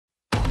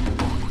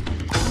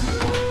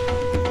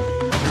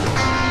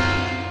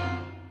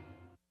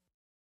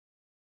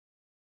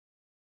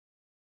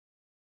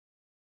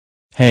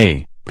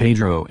Hey,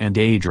 Pedro and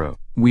Edro,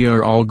 we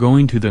are all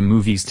going to the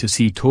movies to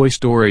see Toy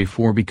Story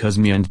 4 because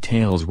me and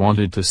Tails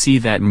wanted to see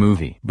that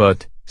movie.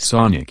 But,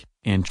 Sonic,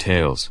 and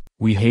Tails,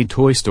 we hate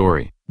Toy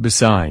Story.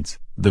 Besides,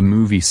 the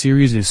movie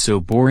series is so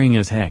boring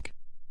as heck.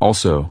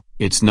 Also,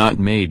 it's not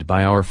made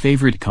by our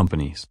favorite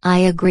companies. I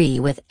agree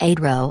with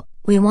Edro,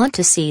 we want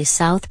to see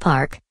South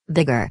Park,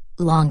 bigger,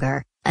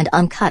 longer, and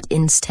uncut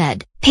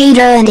instead.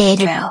 Pedro and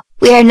Edro,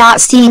 we are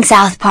not seeing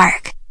South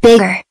Park,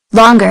 bigger,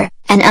 longer,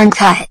 and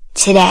uncut,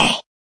 today.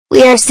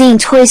 We are seeing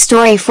Toy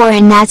Story 4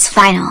 and that's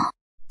final.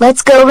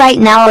 Let's go right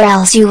now or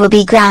else you will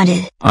be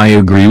grounded. I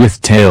agree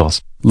with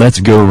Tails, let's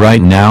go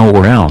right now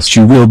or else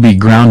you will be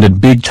grounded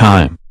big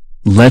time.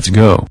 Let's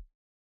go.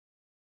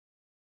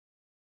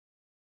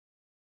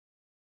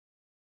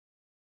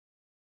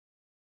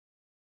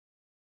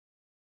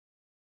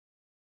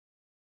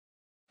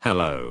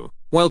 Hello,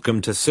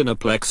 welcome to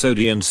Cineplex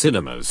Odeon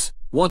Cinemas.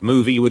 What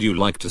movie would you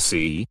like to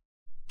see?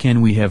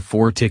 Can we have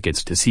 4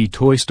 tickets to see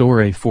Toy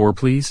Story 4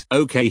 please?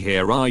 Okay,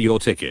 here are your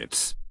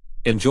tickets.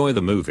 Enjoy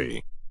the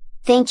movie.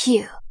 Thank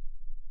you.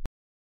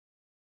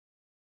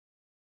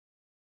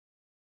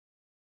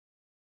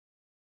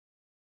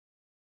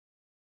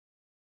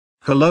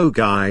 Hello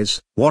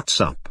guys,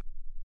 what's up?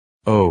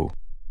 Oh.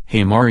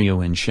 Hey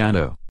Mario and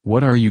Shadow,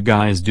 what are you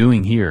guys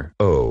doing here?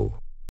 Oh.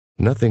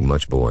 Nothing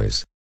much,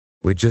 boys.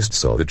 We just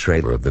saw the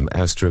trailer of the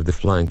Master of the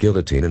Flying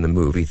Guillotine in the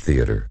movie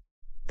theater.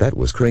 That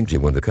was cringy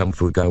when the Kung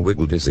Fu guy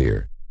wiggled his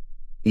ear.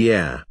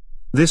 Yeah.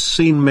 This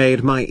scene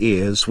made my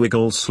ears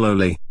wiggle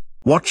slowly.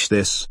 Watch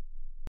this.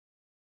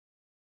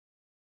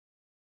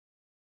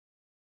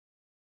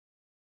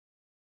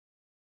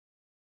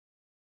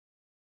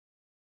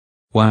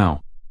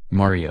 Wow.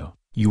 Mario,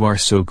 you are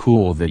so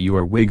cool that you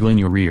are wiggling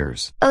your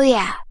ears. Oh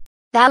yeah.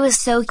 That was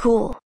so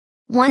cool.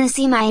 Wanna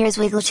see my ears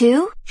wiggle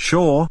too?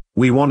 Sure,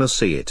 we wanna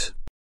see it.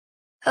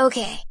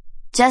 Okay.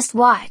 Just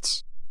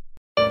watch.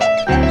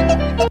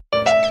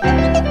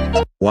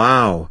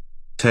 Wow.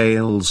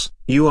 Tails,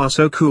 you are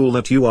so cool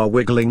that you are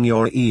wiggling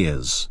your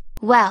ears.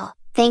 Well,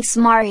 thanks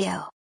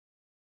Mario.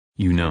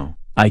 You know,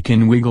 I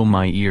can wiggle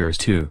my ears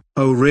too.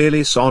 Oh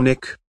really,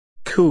 Sonic?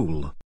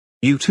 Cool.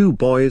 You two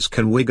boys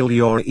can wiggle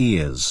your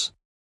ears.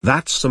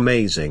 That's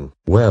amazing.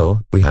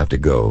 Well, we have to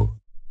go.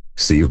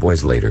 See you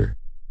boys later.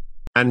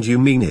 And you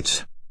mean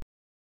it?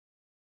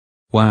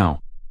 Wow.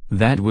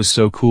 That was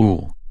so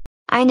cool.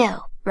 I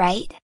know,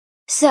 right?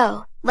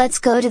 So, let's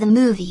go to the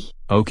movie.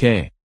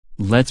 Okay.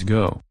 Let's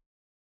go.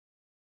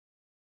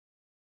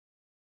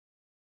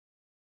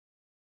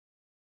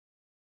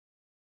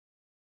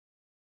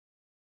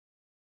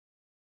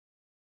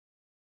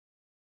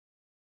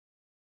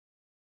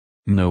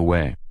 No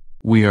way.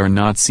 We are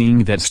not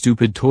seeing that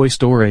stupid Toy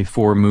Story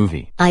 4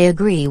 movie. I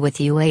agree with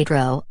you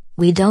Edro,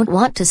 we don't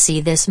want to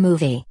see this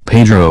movie.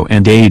 Pedro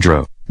and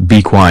Edro,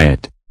 be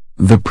quiet.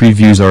 The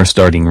previews are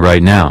starting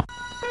right now.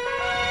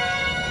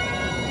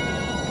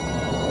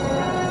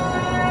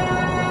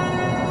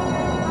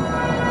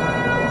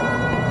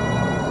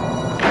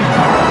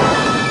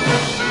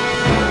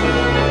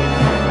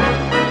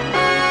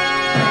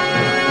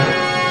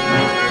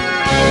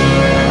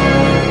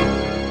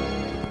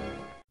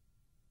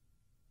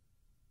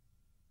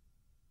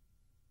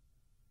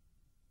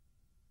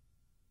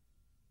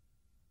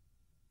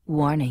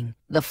 Warning,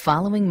 the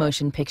following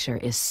motion picture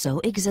is so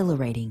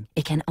exhilarating,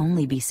 it can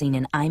only be seen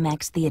in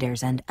IMAX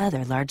theaters and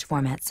other large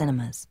format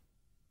cinemas.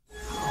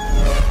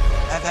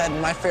 I've had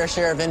my fair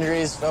share of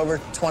injuries, over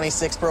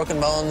 26 broken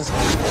bones,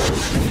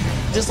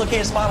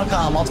 dislocated spinal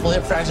column, multiple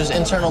hip fractures,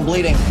 internal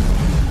bleeding,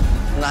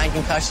 9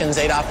 concussions,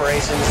 8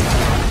 operations.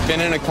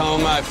 Been in a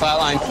coma, I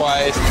flatlined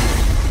twice.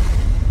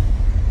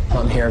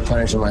 I'm here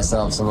punishing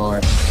myself some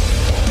more.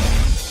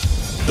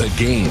 The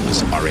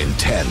games are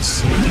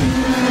intense.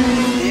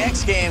 The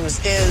X Games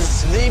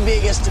is the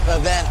biggest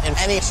event in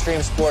any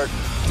extreme sport.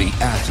 The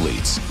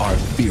athletes are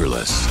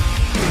fearless.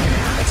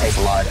 It takes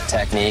a lot of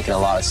technique and a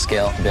lot of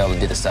skill to be able to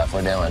do the stuff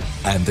we're doing.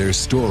 And their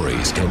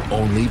stories can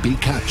only be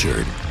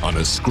captured on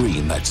a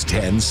screen that's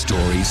 10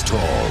 stories tall.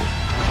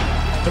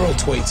 They're all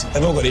tweets.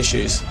 They've all got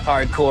issues.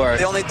 Hardcore.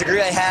 The only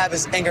degree I have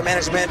is anger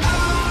management.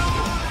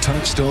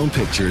 Touchstone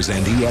Pictures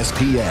and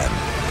ESPN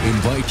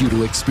invite you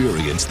to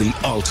experience the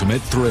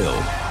ultimate thrill,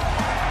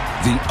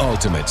 the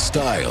ultimate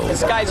style,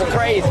 This guy's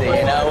crazy,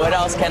 you know, what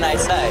else can I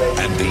say?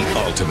 and the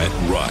ultimate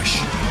rush.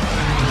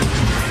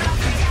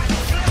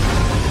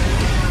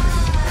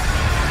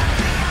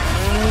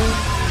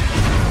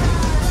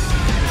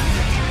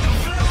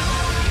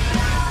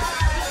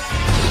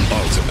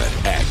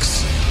 Ultimate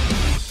X.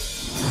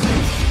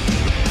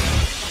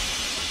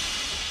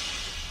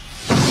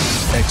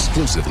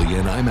 Exclusively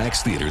in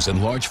IMAX theaters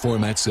and large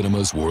format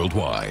cinemas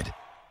worldwide.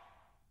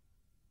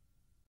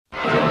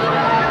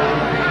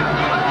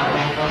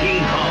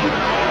 King Kong,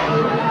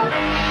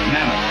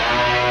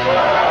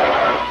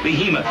 Mammoth,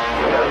 Behemoth,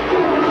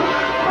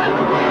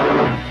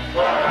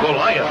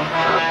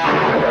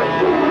 Goliath.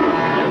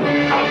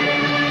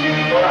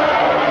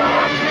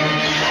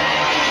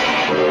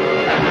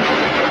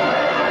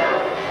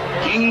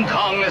 King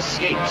Kong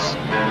escapes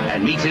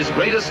and meets his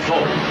greatest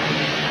foe,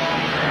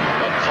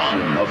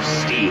 Kong of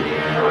Steel.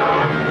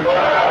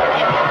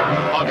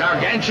 A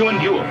gargantuan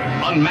duel,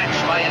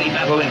 unmatched by any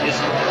battle in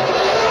history.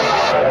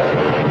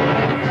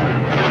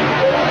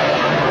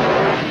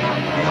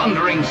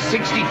 Thundering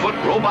 60-foot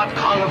robot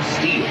Kong of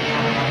Steel,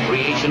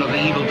 creation of the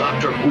evil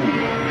Doctor Who,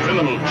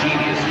 criminal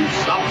genius who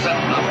stops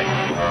at nothing.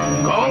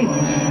 Kong,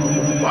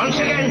 once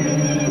again,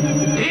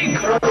 dig!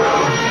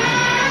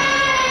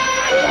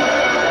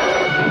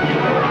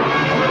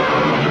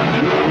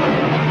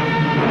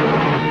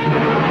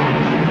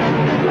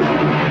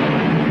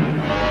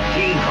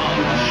 King Kong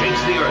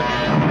shakes the earth.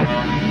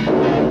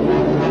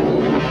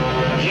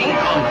 King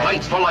Kong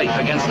fights for life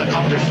against the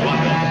copter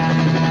squadron.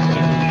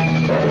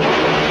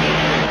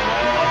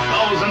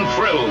 And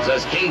thrills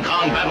as King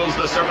Kong battles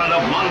the Serpent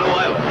of Mondo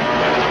Island.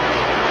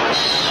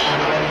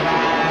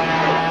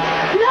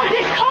 Not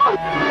it's Kong!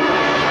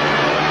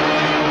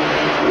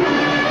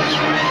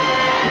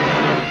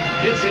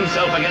 Hits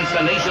himself against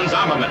the nation's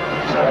armament.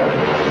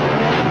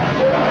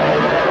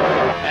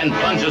 And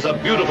plunges a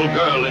beautiful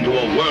girl into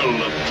a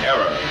world of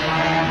terror.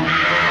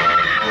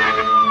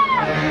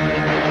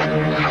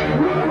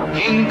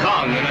 King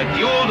Kong in a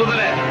duel to the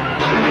death.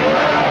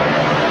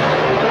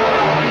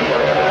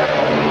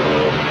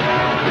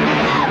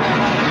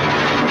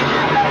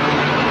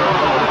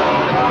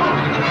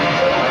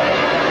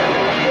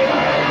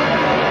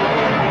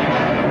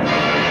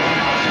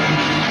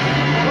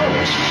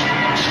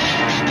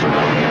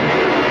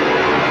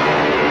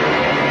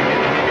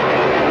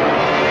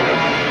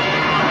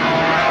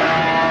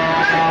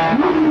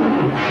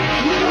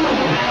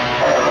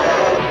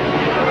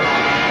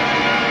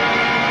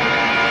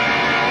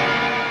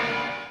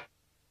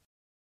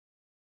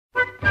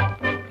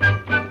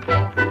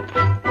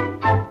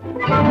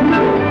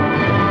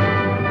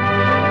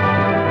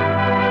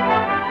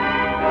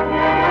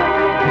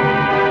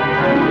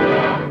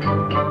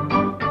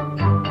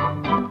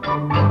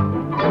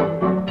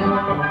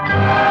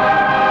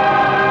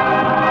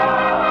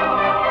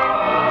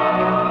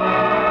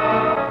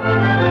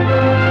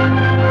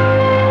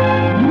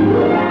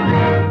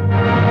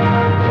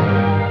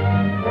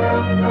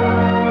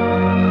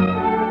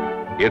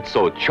 It's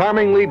so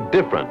charmingly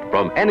different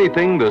from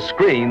anything the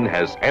screen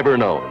has ever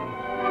known.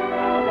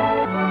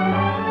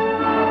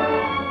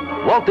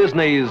 Walt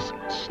Disney's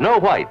Snow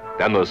White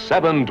and the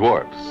Seven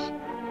Dwarfs.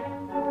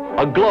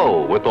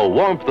 Aglow with the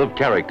warmth of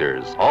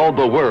characters all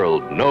the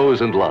world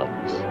knows and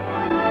loves.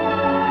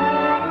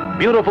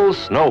 Beautiful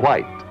Snow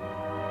White.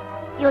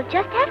 You'll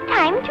just have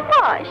time to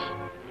wash.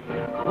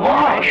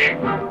 Wash?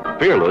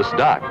 Fearless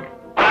Doc.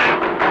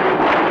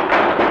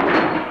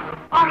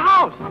 Our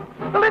house!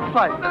 The lit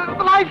light!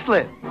 The light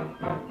slit!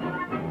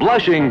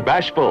 Blushing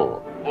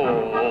Bashful.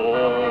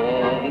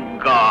 Oh,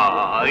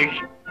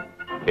 gosh.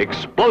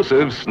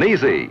 Explosive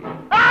Sneezy.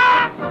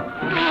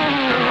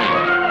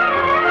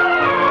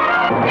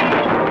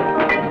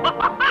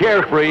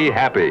 Carefree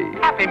Happy.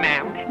 Happy,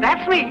 ma'am.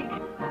 That's me.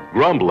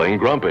 Grumbling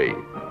Grumpy.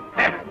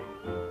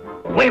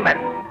 Women.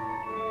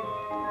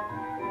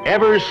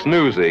 Ever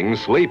snoozing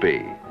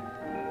Sleepy.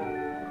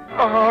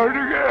 Hard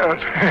to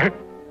get.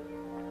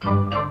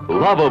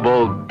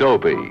 Lovable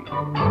Dopey.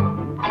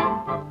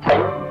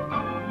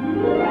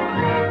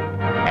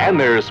 And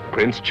there's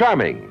Prince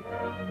Charming.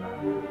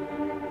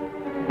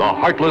 The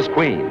Heartless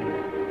Queen.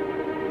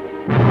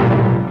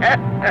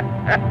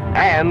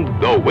 And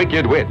the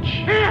Wicked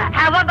Witch.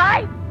 Have a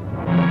night.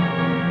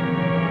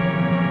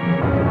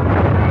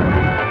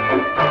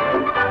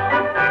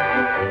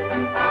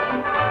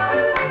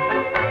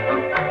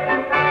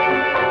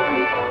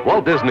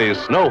 Walt Disney's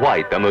Snow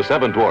White and the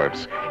Seven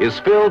Dwarfs is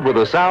filled with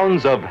the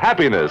sounds of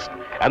happiness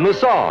and the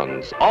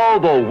songs all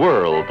the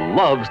world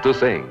loves to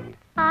sing.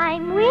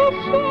 I'm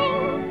wishing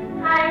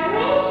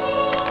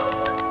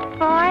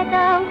for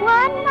the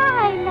one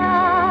I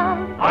love.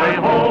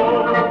 Hi-ho,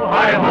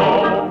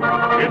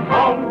 it's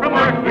home from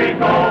work we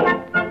go.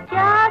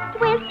 Just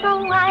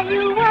whistle while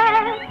you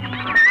work,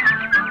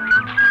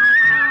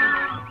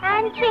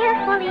 and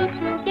cheerfully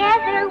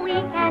together we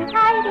can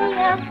tidy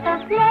up the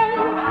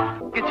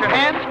place. Get your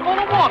hands full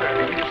of water.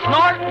 You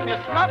snort and you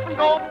snuff and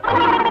go.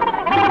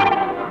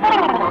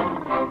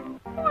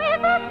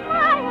 With a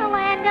smile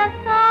and a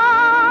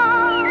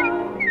song,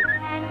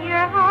 and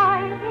your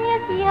heart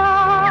is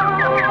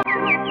young.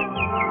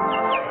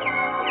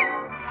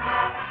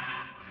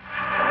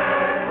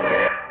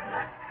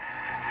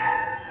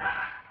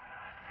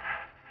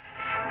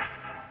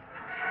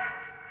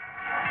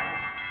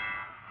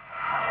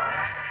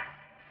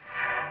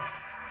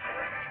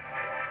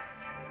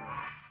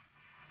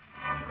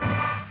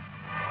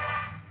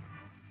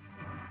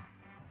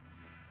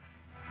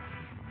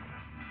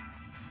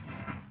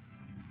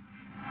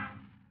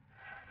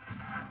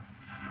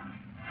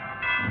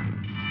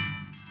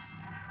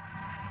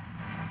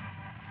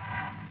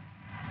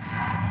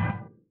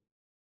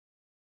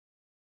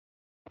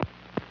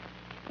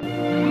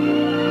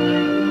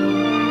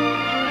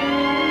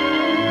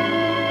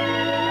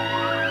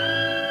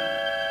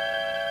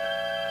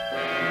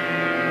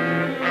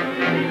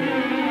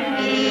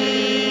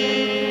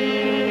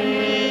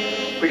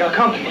 We got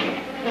company.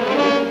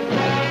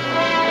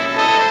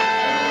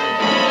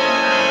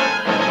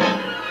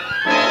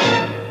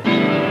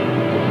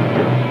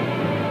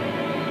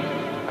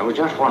 was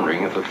just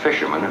wondering if a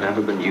fisherman had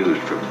ever been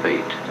used for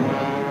bait.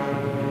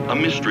 A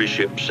mystery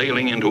ship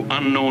sailing into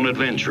unknown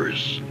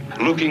adventures,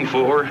 looking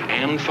for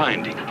and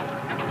finding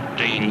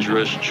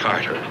dangerous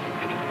charter.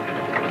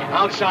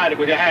 Outside it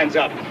with your hands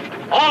up.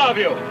 All of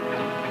you!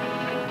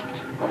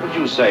 What would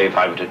you say if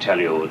I were to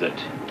tell you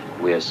that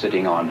we are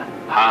sitting on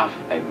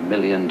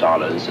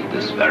 $500,000 at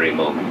this very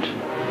moment?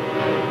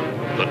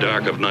 The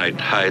dark of night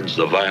hides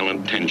the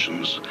violent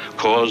tensions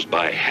caused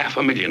by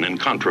 $500,000 in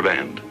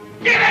contraband.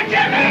 Give it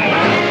to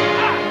me!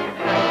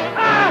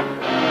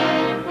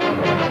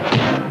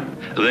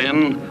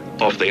 Then,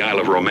 off the Isle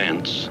of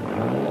Romance,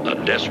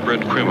 a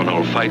desperate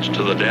criminal fights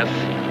to the death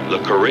the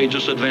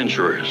courageous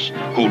adventurers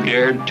who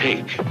dared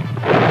take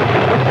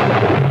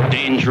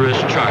dangerous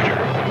charter.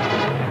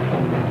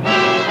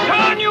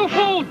 Turn, you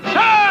fool!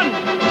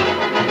 Turn!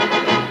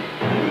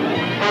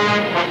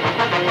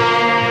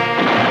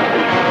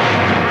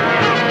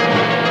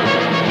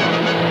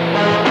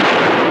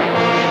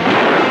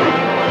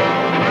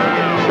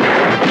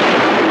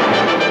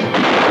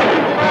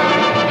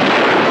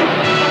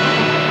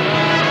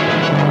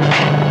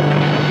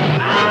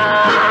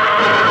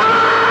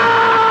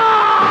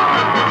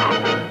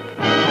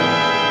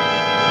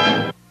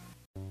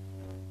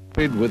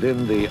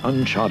 Within the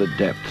uncharted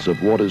depths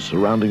of waters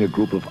surrounding a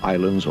group of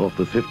islands off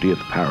the 50th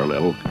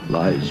parallel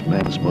lies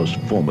man's most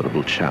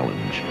formidable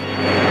challenge.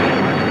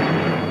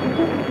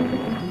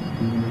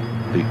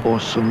 The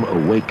awesome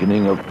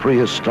awakening of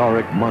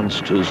prehistoric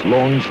monsters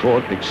long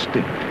thought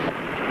extinct.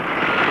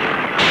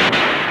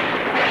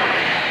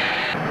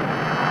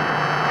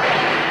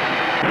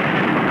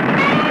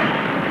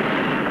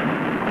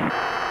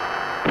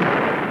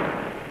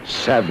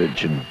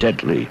 Savage and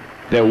deadly,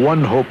 their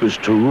one hope is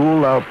to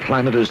rule our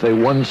planet as they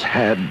once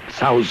had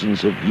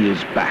thousands of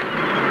years back.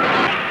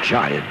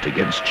 Giant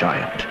against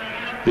giant.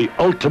 The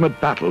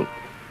ultimate battle.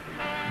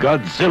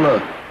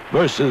 Godzilla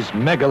versus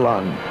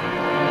Megalon.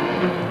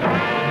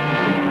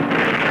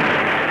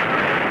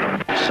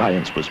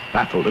 Science was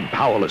baffled and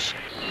powerless.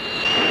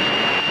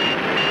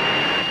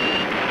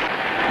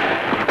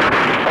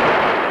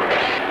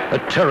 A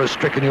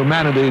terror-stricken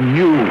humanity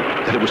knew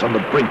that it was on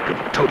the brink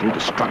of total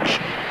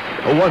destruction.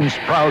 A once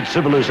proud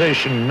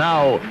civilization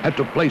now had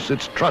to place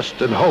its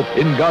trust and hope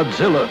in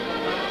Godzilla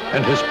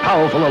and his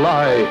powerful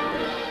ally,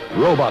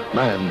 Robot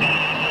Man.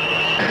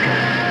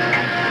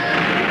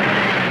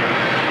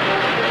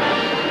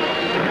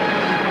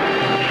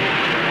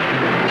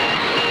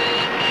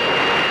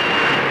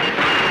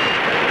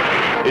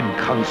 In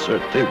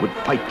concert, they would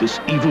fight this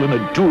evil in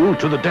a duel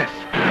to the death.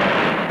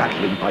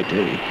 Battling by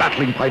day,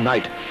 battling by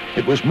night.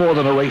 It was more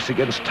than a race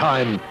against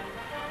time.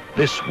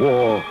 This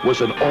war was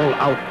an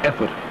all-out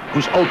effort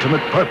whose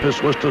ultimate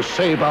purpose was to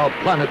save our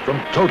planet from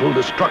total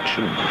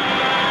destruction.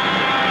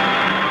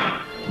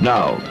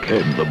 Now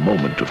came the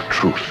moment of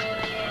truth.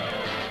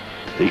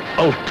 The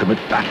ultimate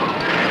battle.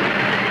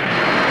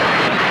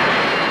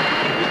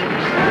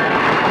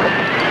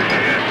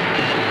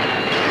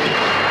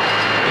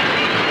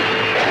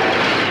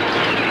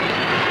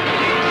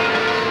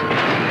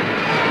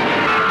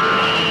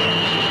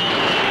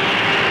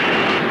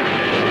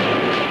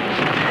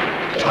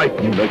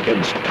 Titan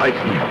against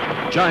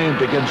Titan,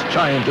 giant against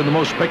giant in the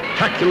most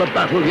spectacular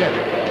battle yet.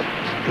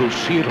 You'll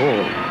see it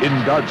all in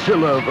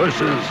Godzilla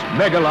versus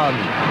Megalon.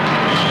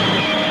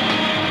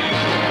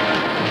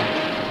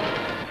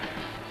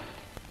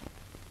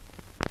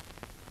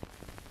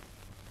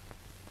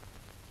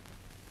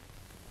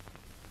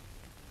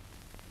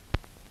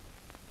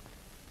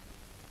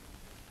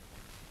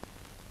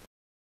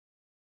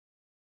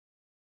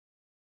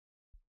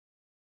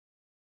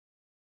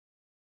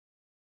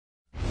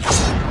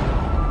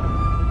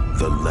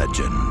 The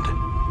legend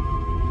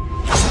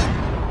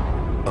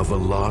of a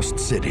lost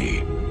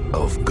city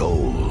of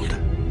gold.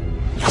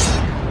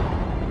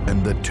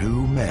 And the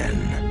two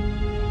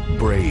men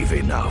brave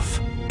enough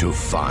to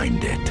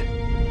find it.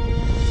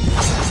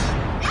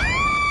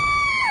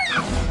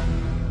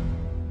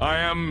 I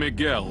am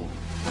Miguel.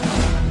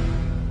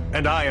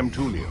 And I am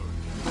Tulio.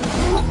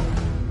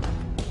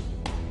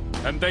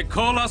 And they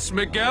call us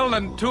Miguel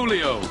and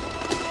Tulio.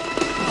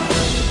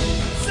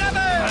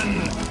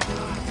 7!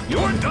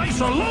 Your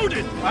dice are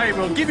loaded! I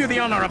will give you the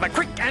honor of a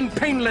quick and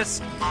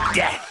painless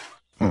death.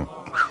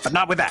 But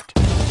not with that.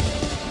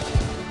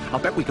 I'll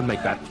bet we can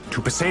make that.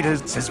 Two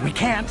pesetas says we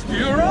can't.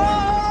 You're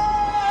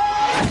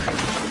on!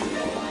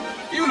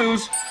 You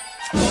lose.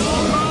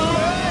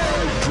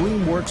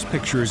 DreamWorks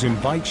Pictures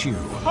invites you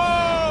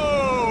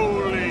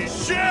Holy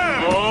shit!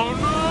 Oh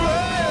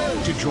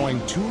no! to join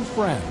two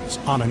friends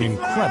on an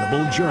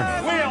incredible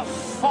journey. We'll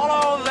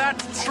follow that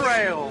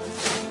trail.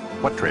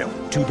 What trail?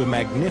 To the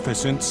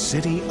magnificent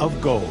city of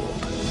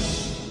gold.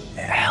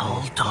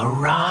 El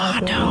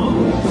Dorado.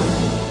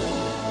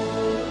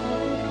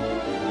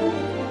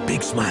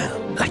 Big smile,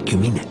 like you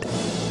mean it.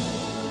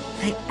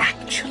 They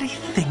actually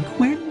think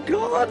we're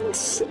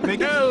gods.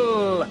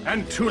 Miguel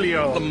and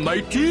Tulio. The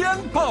mighty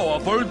and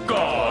powerful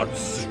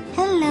gods.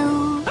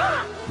 Hello.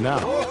 Now,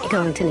 You're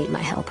going to need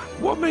my help.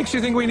 what makes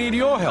you think we need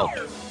your help?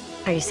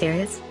 Are you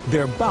serious?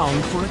 They're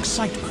bound for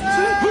excitement.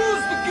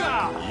 Who's the guy?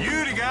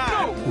 You the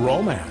guy.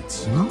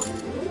 Romance.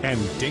 And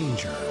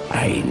danger.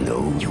 I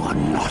know you are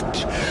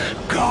not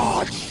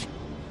God.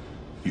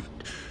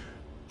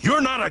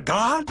 You're not a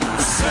god?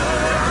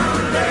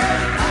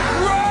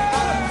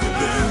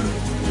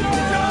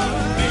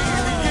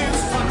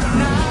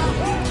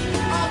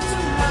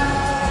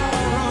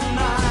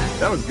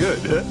 That was good,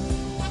 huh?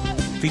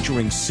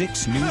 Featuring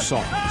 6 new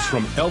songs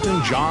from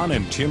Elton John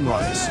and Tim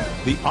Rice,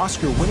 the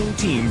Oscar-winning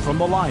team from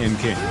The Lion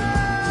King.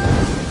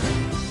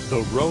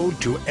 The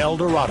Road to El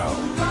Dorado.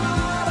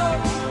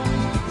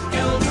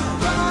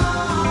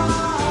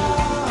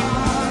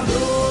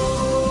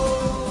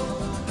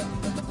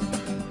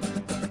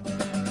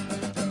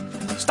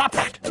 Stop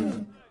that!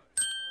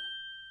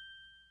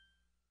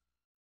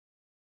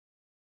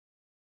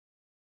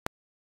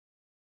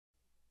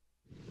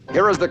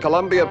 Here is the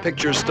Columbia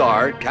Pictures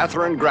star,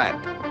 Kathryn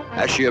Grant,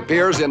 as she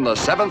appears in The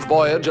Seventh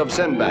Voyage of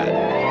Sinbad.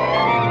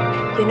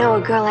 You know,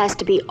 a girl has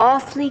to be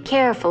awfully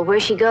careful where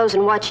she goes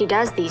and what she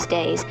does these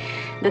days,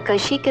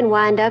 because she can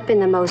wind up in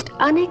the most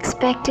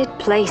unexpected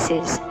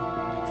places.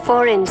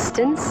 For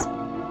instance,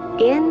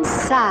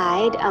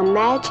 inside a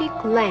magic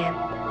lamp.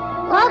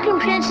 Welcome,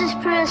 Princess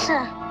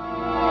Parissa.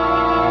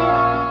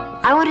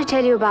 I want to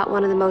tell you about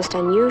one of the most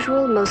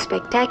unusual, most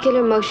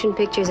spectacular motion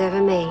pictures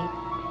ever made.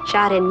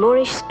 Shot in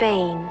Moorish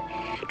Spain.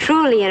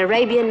 Truly an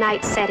Arabian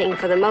Nights setting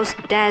for the most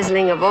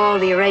dazzling of all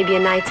the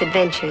Arabian Nights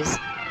adventures.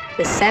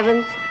 The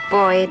Seventh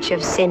Voyage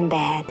of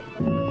Sinbad.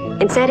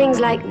 In settings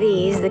like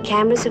these, the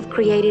cameras have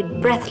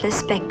created breathless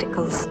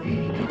spectacles.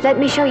 Let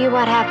me show you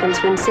what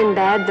happens when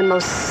Sinbad, the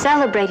most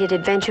celebrated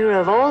adventurer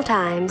of all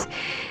times,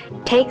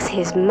 takes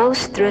his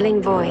most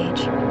thrilling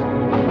voyage.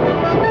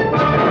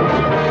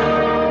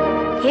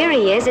 Here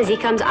he is as he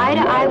comes eye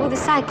to eye with the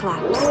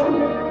Cyclops.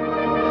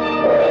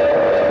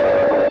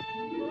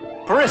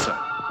 Parissa.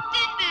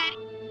 Sinbad,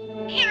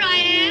 here I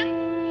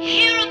am,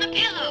 here on the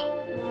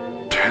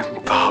pillow.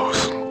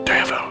 10,000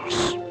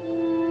 devils.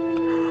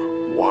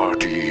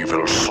 What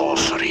evil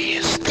sorcery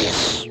is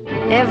this?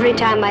 Every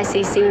time I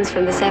see scenes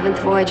from the Seventh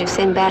Voyage of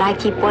Sinbad, I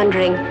keep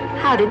wondering,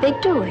 how did they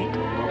do it?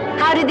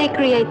 How did they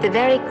create the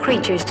very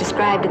creatures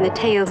described in the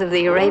tales of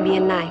the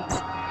Arabian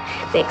Nights?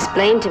 They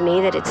explained to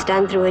me that it's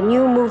done through a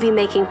new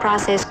movie-making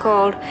process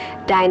called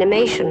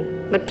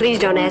dynamation. But please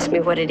don't ask me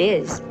what it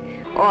is.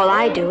 All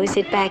I do is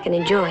sit back and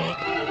enjoy it.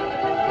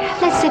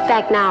 Let's sit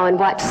back now and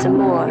watch some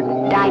more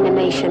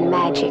dynamation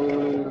magic.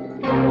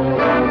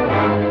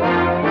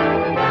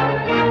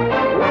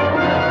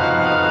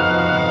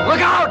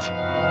 Look out!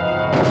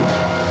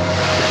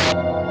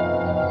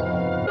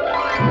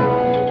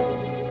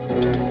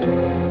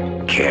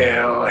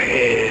 Kill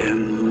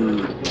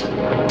him.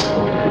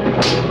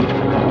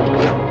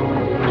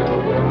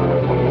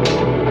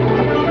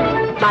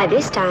 By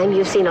this time,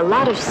 you've seen a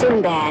lot of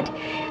Sinbad,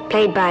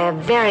 played by a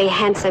very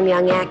handsome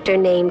young actor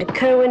named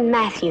Kerwin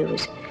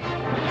Matthews.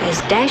 As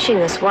dashing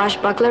a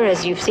swashbuckler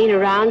as you've seen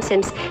around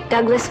since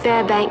Douglas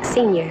Fairbanks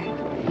Sr.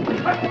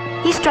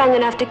 He's strong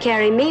enough to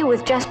carry me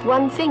with just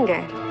one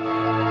finger.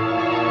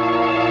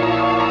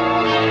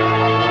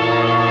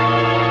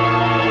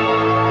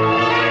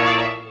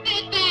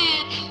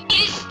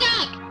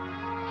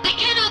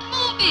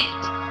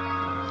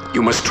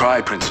 You must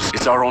try, Princess.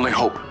 It's our only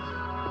hope.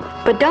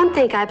 But don't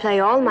think I play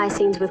all my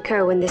scenes with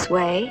Kerwin this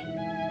way.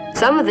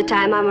 Some of the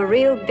time, I'm a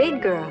real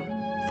big girl.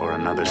 For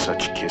another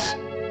such kiss,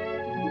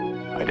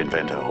 I'd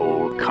invent a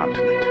whole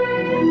continent.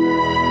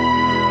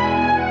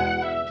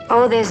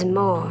 Oh, there's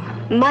more,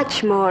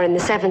 much more in the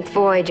Seventh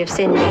Voyage of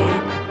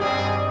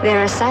Sinbad. There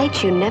are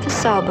sights you never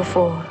saw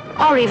before,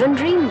 or even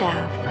dreamed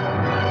of.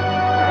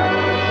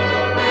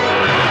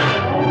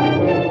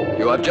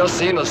 You have just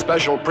seen a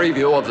special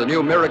preview of the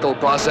new miracle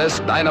process,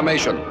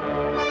 dynamation,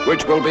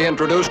 which will be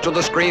introduced to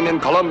the screen in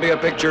Columbia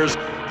Pictures'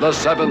 The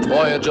Seventh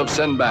Voyage of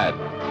Sinbad,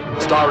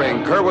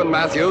 starring Kerwin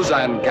Matthews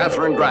and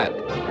Kathryn Grant,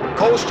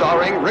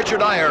 co-starring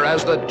Richard Eyre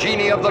as the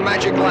Genie of the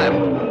Magic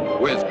Lamp,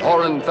 with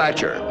Torrin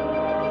Thatcher.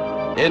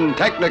 In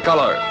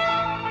Technicolor,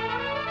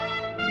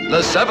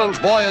 The Seventh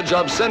Voyage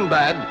of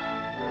Sinbad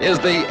is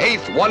the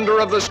 8th wonder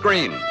of the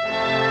screen.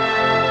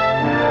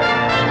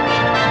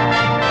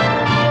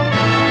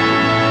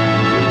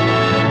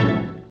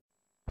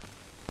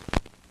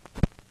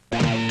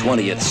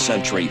 20th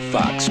Century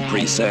Fox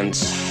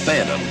presents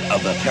Phantom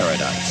of the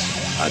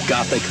Paradise, a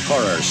gothic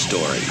horror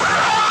story.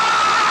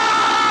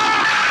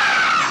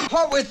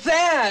 What was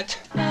that?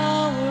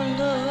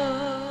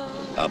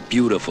 A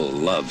beautiful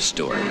love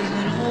story.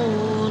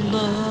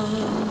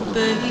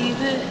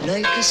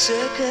 Like a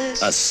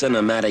circus. A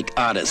cinematic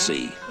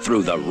odyssey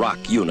through the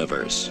rock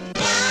universe.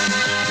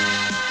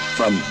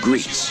 From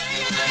Greece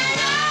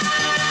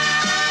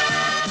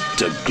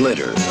to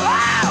glitter.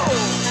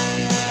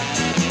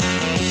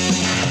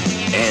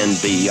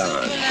 And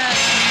beyond.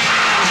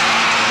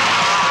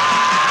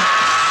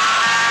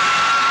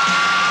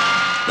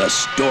 The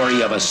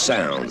story of a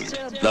sound,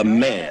 the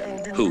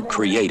man who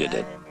created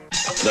it,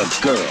 the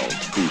girl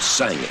who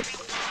sang it,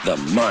 the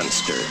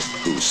monster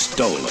who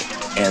stole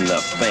it, and the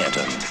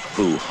phantom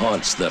who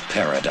haunts the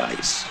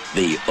paradise,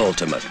 the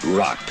ultimate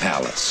rock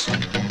palace.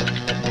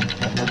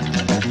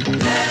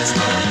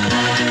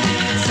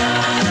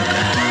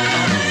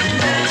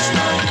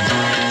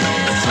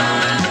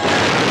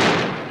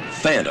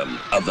 Phantom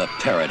of the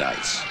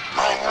Paradise.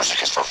 My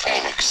music is for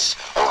Phoenix.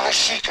 Only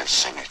she can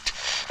sing it.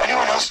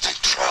 Anyone else that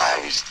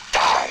tries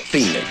dies.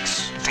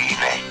 Phoenix.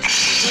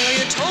 Phoenix. Well,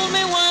 you told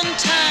me one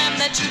time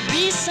that you'd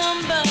be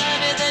somebody,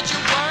 that you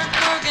weren't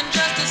working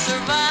just to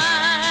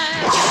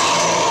survive.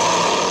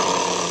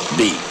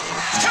 B.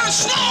 It's kind of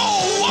snow!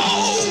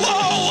 Whoa,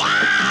 whoa,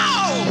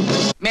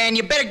 wow! Man,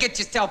 you better get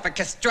yourself a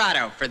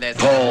castrato for this.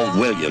 Paul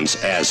Williams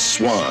as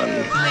Swan.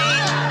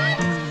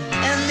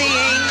 And the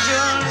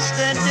angels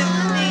that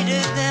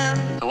defeated them.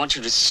 I want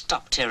you to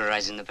stop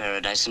terrorizing the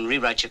paradise and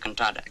rewrite your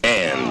cantata.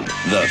 And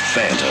the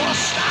Phantom.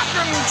 Stop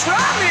and try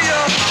me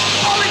up.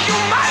 Only you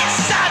might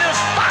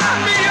satisfy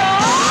me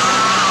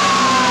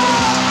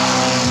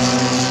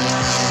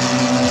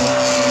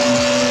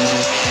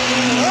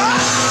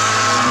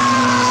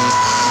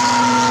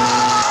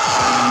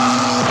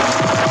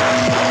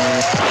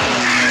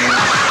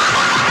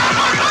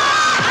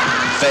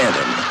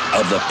Phantom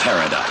of the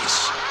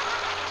Paradise.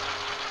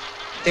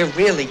 There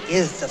really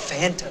is the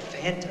Phantom.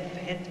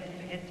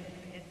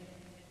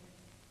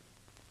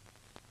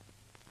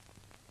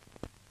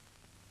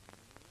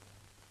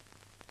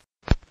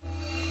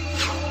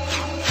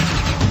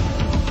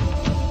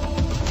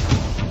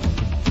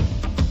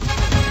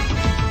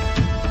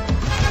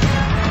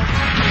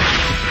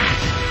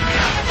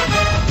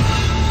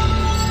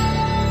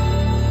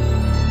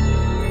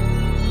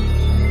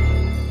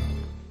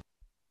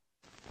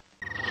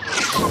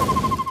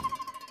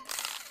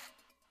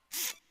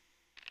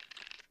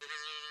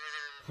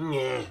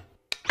 Yeah.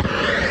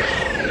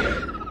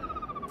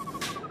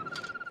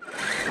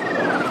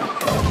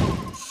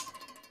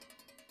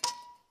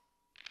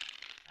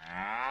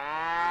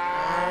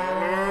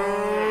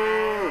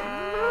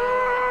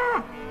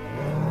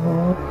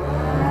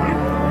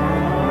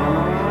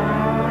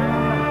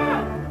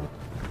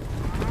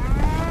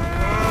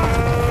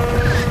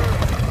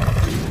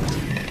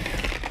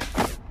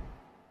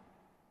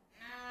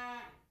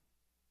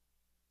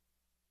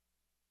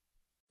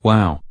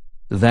 Wow.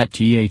 That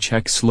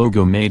THX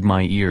logo made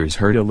my ears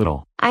hurt a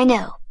little. I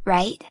know,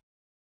 right?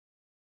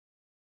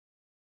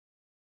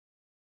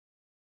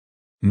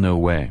 No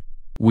way.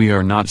 We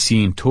are not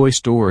seeing Toy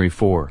Story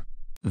 4.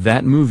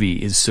 That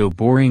movie is so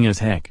boring as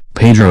heck.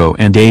 Pedro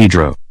and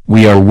Edro,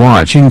 we are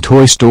watching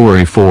Toy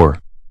Story 4.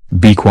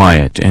 Be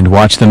quiet and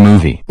watch the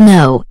movie.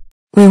 No.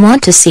 We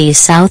want to see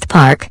South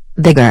Park,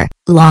 bigger,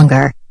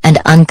 longer, and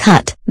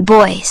uncut.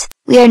 Boys,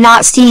 we are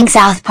not seeing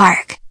South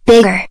Park,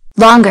 bigger,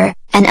 longer,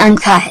 and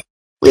uncut.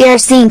 We are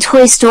seeing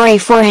Toy Story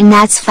 4 and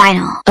that's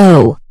final.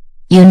 Oh.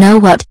 You know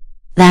what?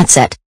 That's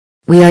it.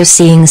 We are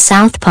seeing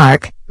South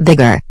Park,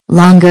 bigger,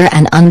 longer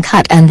and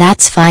uncut and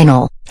that's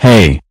final.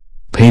 Hey.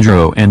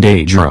 Pedro and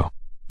Edro.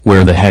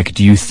 Where the heck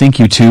do you think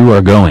you two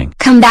are going?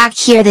 Come back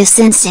here this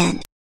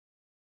instant.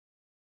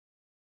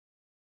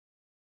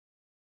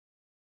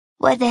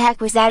 What the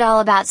heck was that all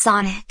about,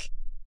 Sonic?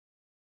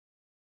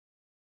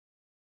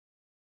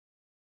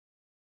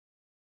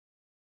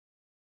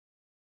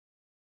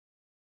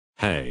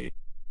 Hey.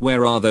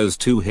 Where are those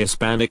two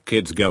Hispanic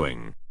kids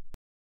going?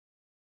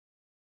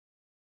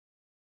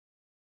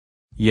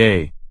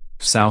 Yay.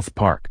 South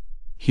Park.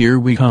 Here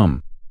we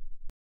come.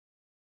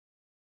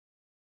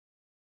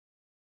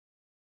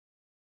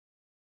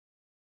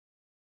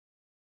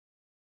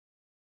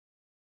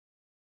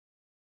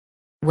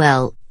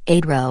 Well,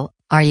 Edro,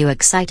 are you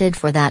excited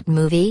for that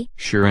movie?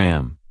 Sure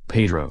am,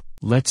 Pedro.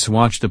 Let's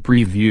watch the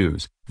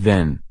previews,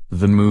 then,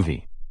 the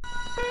movie.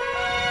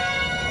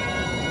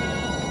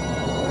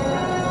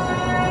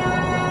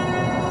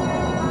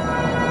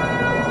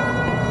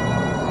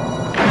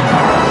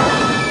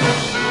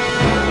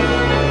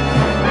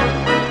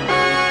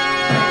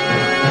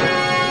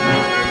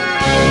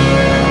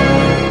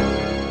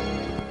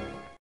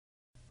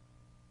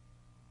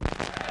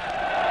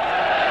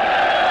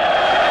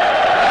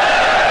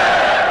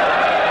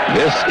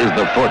 This is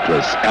the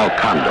fortress El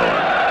Condor.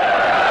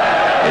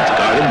 It's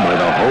guarded by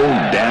the whole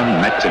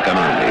damn Mexican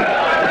army.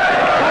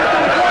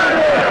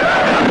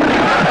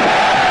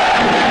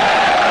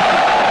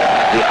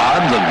 The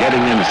odds of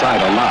getting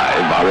inside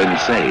alive are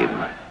insane.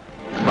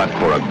 But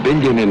for $1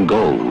 billion in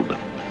gold,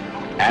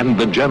 and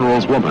the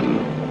general's woman,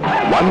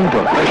 one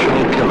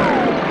professional killer,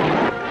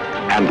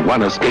 and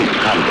one escaped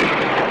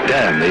convict,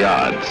 damn the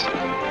odds.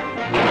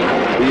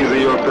 These are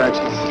your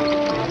Apaches.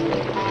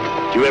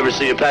 Did you ever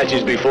see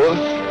Apaches before?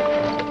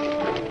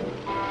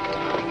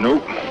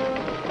 Nope.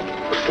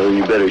 Well,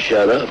 you better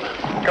shut up.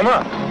 Come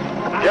on,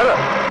 get up.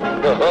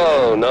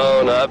 Oh,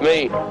 no, not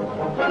me.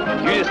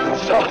 You just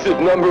insulted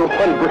 #1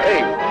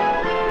 brave.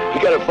 You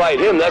gotta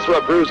fight him, that's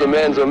what proves a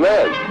man's a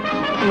man.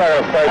 I'm not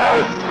gonna fight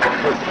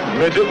this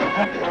midget.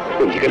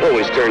 You can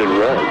always turn and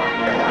run.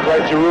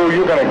 Fight your rule,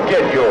 you're gonna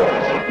get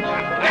yours.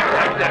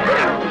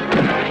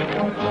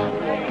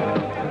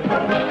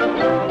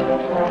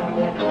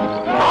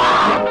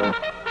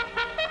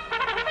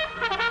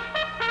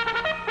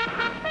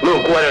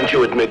 Why don't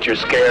you admit you're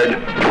scared?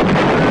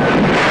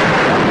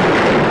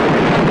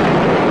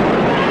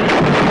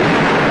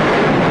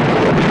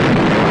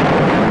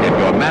 If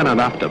you're man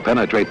enough to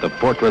penetrate the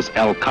fortress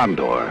El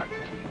Condor,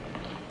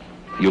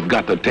 you've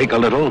got to take a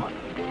little.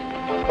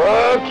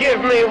 Oh, give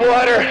me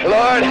water,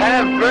 Lord,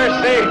 have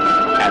mercy.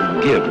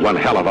 And give one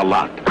hell of a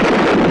lot.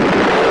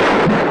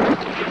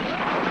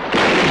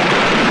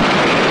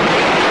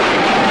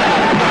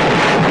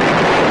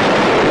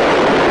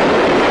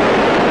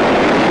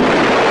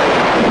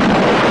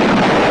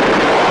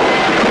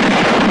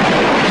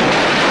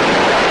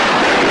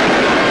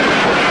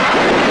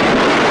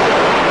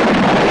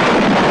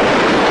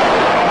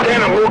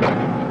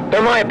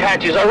 They're my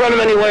Apaches. I run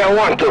them any way I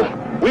want to.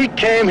 We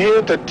came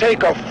here to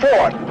take a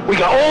fort. We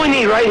got all we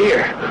need right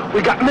here.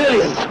 We got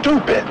millions.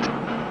 Stupid.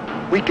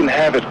 We can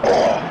have it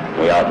all.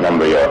 We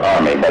outnumber your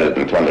army better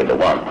than 20 to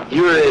 1.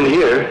 You're in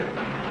here,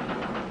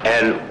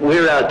 and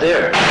we're out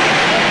there.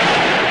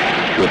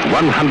 With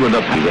 100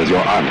 of them as your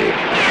army,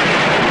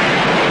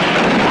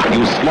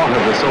 you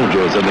slaughter the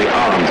soldiers in the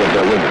arms of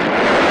their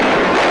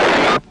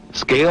women.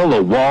 Scale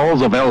the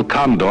walls of El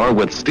Condor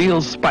with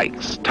steel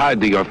spikes tied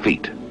to your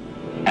feet.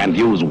 And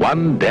use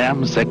one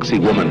damn sexy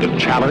woman to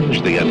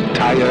challenge the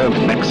entire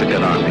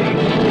Mexican army.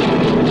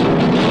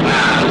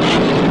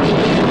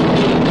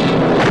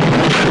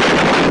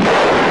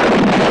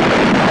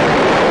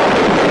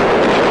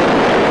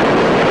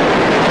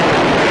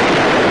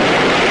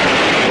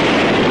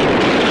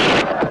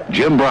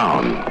 Jim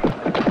Brown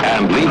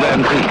and Lee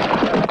Van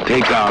Cleef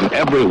take on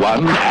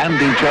everyone and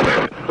each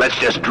other. Let's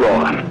just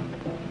draw.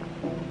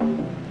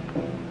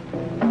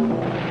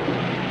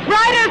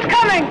 Riders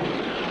coming!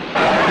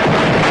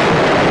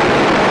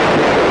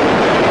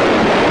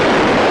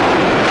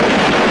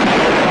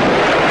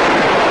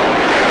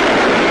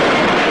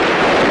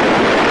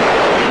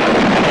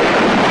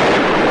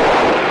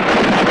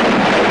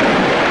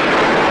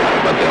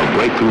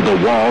 Break through the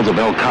walls of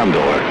El Condor,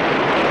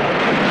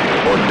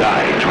 or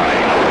die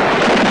trying.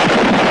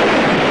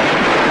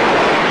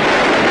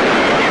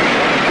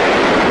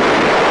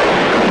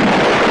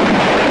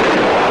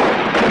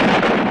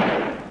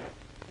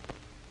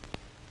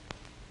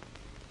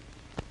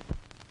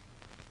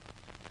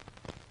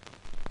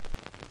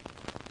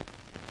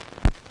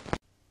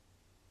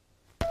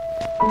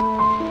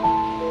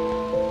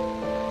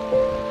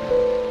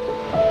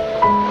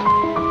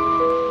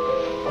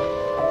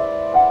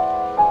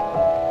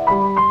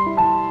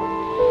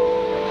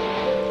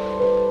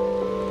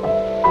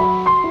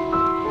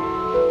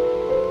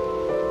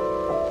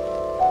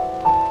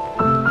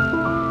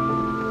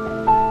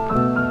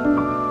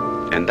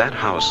 That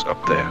house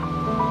up there,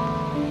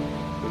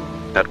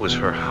 that was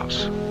her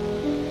house.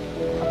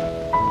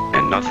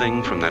 And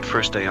nothing from that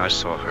first day I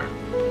saw her,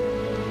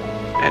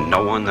 and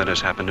no one that has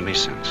happened to me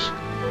since,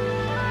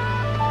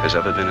 has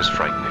ever been as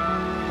frightening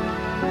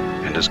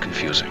and as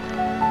confusing.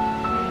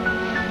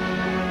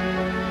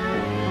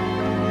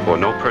 For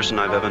no person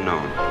I've ever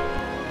known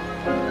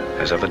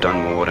has ever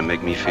done more to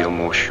make me feel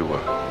more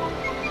sure,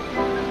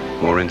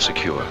 more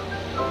insecure,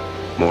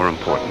 more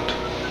important,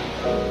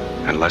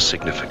 and less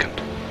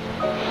significant.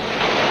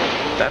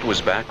 That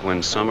was back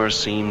when summer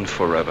seemed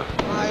forever.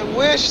 I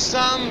wish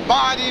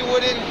somebody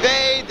would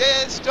invade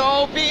this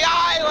dopey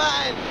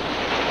island!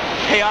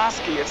 Hey,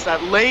 Oski, it's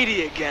that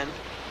lady again.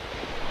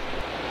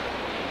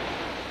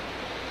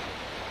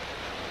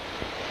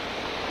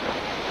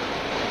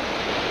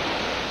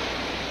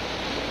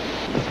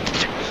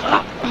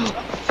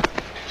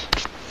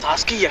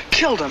 Oski, you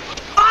killed him.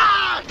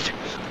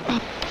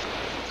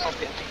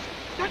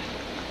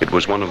 It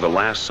was one of the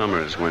last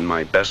summers when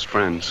my best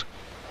friends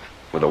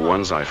were the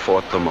ones I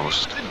fought the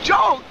most.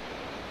 Joe!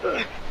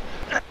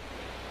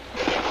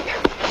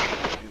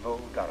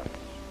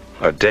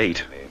 A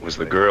date was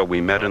the girl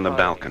we met in the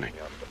balcony.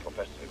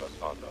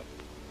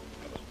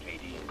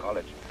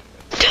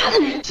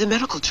 It's a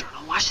medical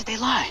journal. Why should they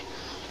lie?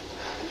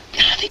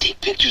 They take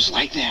pictures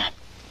like that.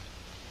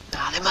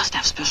 Nah, they must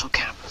have special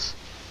cameras.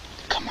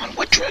 Come on,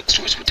 what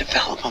drugstores would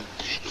develop them?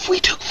 If we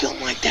took film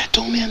like that to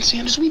Old Man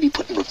Sanders, we'd be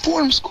put in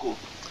reform school.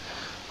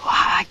 Well,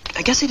 I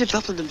guess they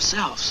developed them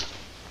themselves.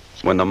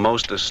 When the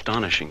most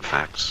astonishing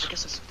facts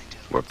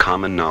were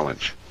common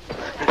knowledge.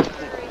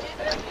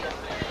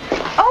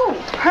 Oh,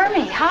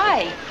 Hermie,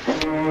 hi.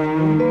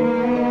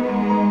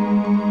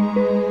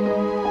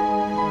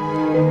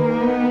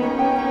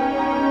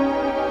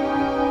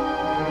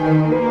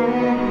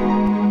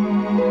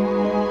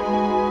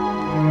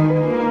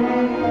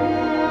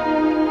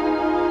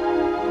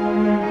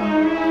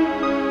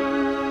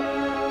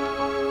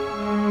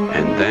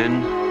 And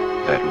then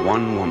that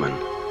one woman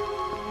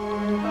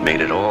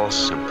made it all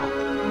simple.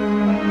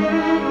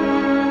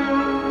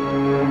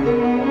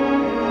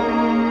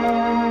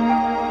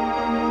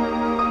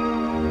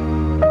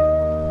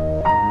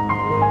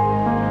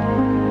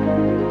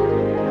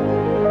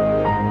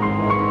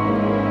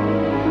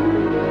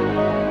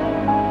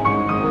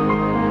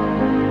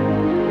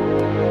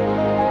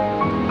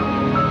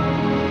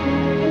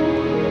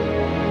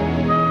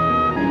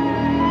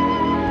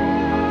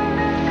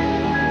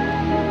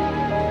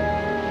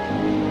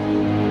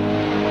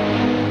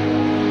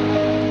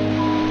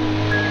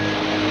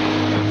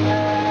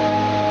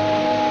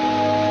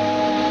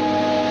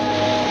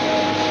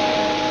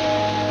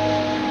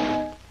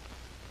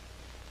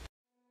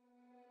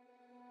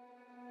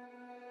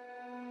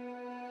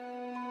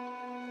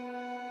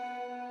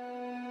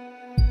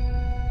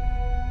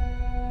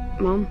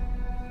 Mom,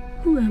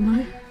 who am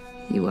I?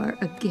 You are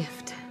a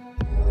gift.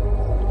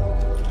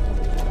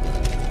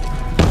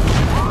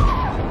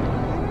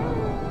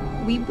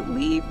 We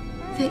believe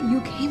that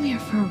you came here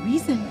for a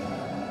reason.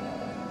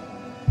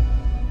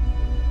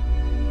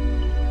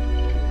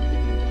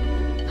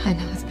 I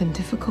know it's been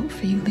difficult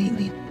for you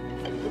lately,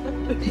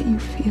 that you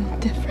feel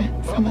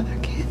different from other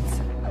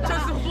kids.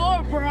 Touch the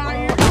floor,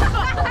 Brian!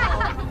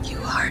 You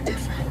are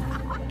different.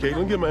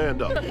 Caitlin, give him a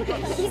hand up.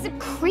 He's a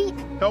creep.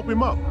 Help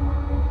him up.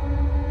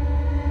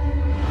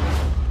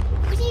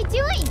 What are you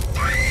doing?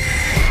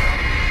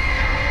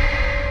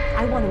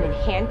 I want him in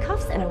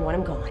handcuffs and I want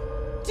him gone.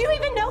 Do you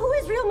even know who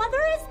his real mother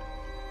is?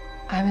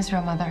 I'm his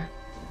real mother.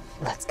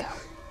 Let's go.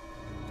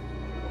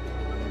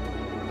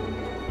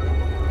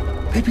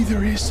 Maybe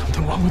there is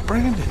something wrong with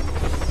Brandon.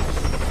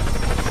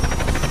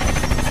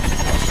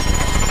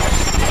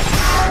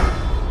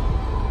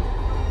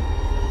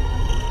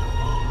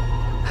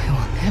 I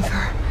will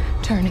never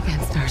turn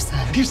against our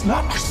son. He's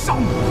not my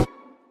son!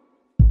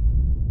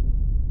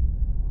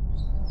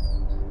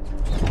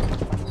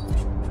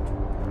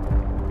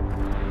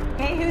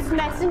 Hey, who's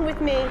messing with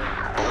me?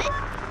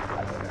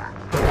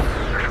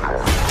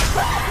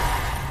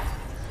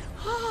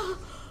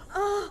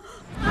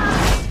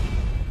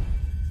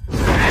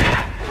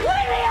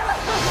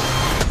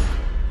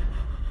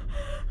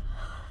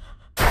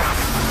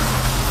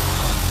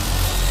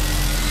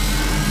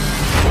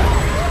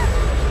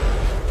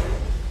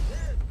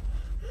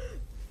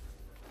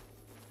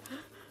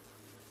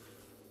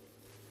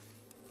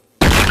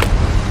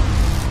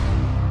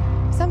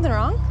 Something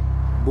wrong?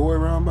 Boy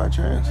around by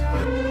chance?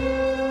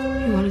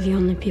 You're one of the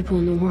only people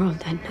in the world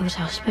that knows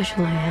how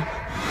special I am.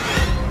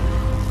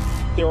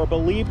 There are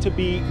believed to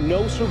be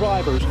no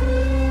survivors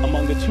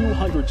among the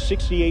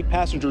 268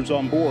 passengers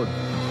on board.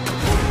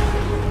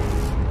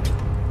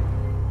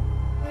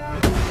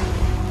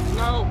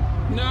 No,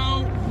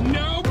 no,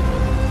 no!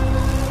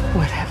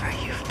 Whatever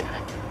you've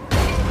done,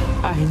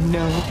 I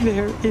know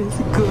there is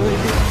good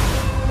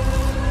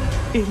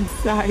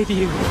inside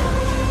you.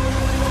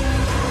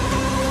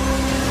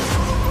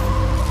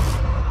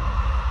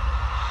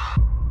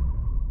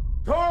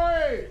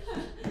 Tori!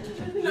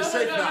 You're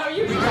safe now.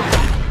 You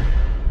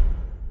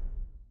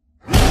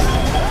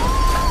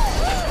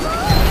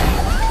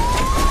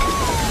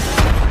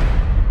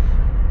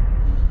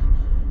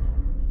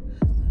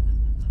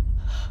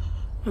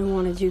I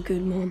want to do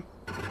good, Mom.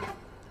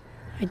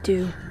 I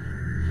do.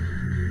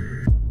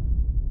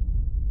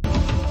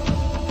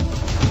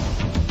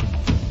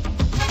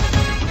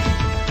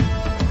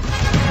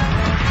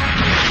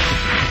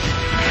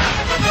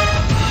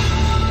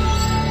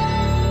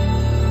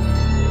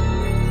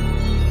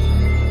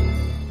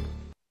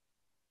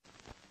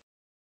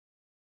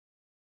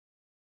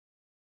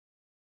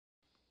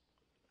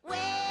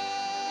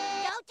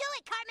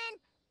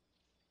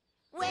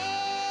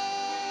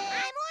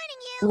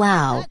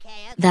 Wow.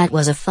 That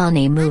was a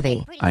funny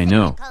movie. I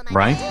know,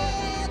 right?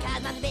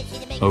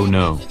 Oh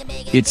no.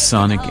 It's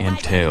Sonic and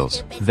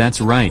Tails. That's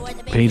right,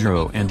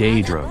 Pedro and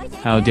Edro.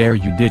 How dare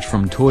you ditch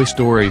from Toy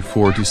Story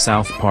 4 to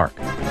South Park.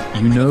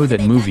 You know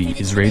that movie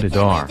is rated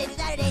R.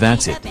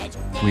 That's it.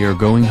 We are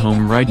going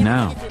home right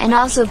now. And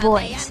also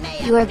boys,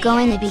 you are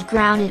going to be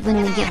grounded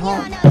when we get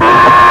home.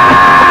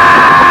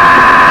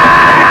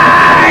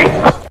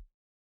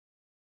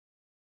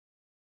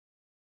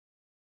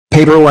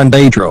 Pedro and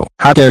Edro,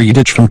 how dare you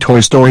ditch from Toy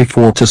Story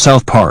 4 to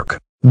South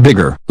Park?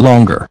 Bigger,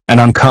 longer,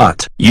 and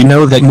uncut. You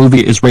know that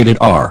movie is rated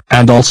R.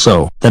 And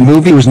also, the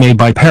movie was made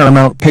by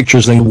Paramount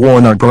Pictures and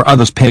Warner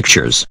Bros.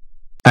 Pictures.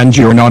 And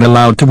you're not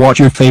allowed to watch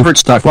your favorite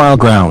stuff while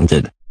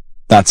grounded.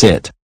 That's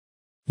it.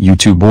 You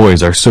two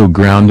boys are so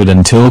grounded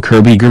until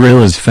Kirby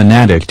Gorilla's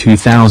Fanatic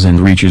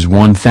 2000 reaches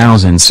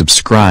 1,000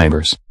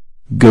 subscribers.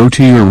 Go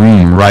to your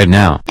room right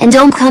now. And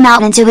don't come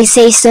out until we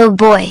say so,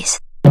 boys.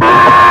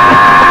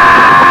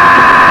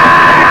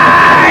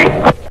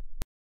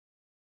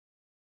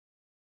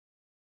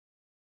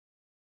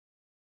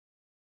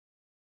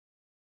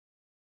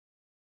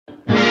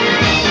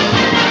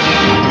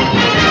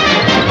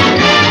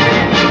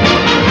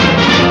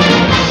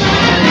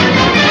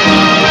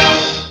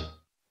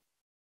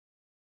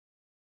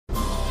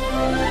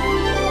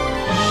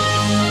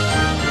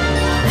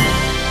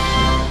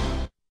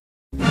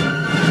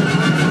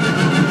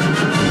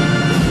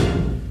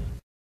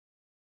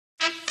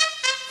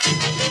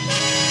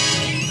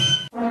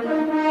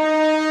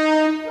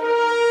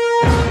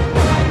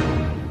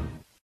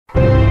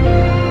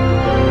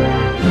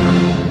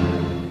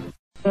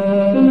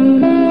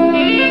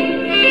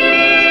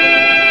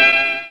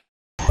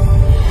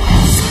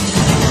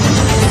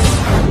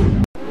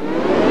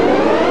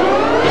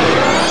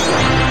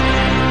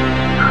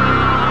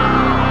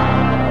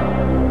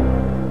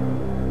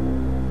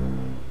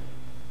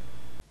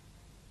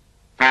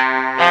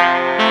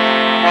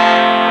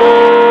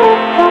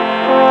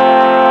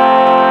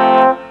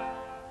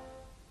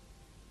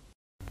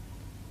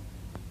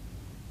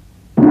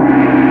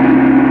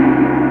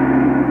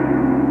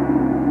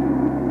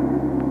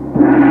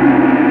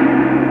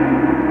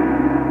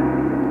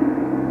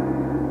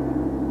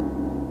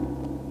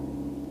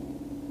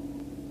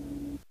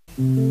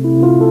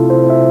 you.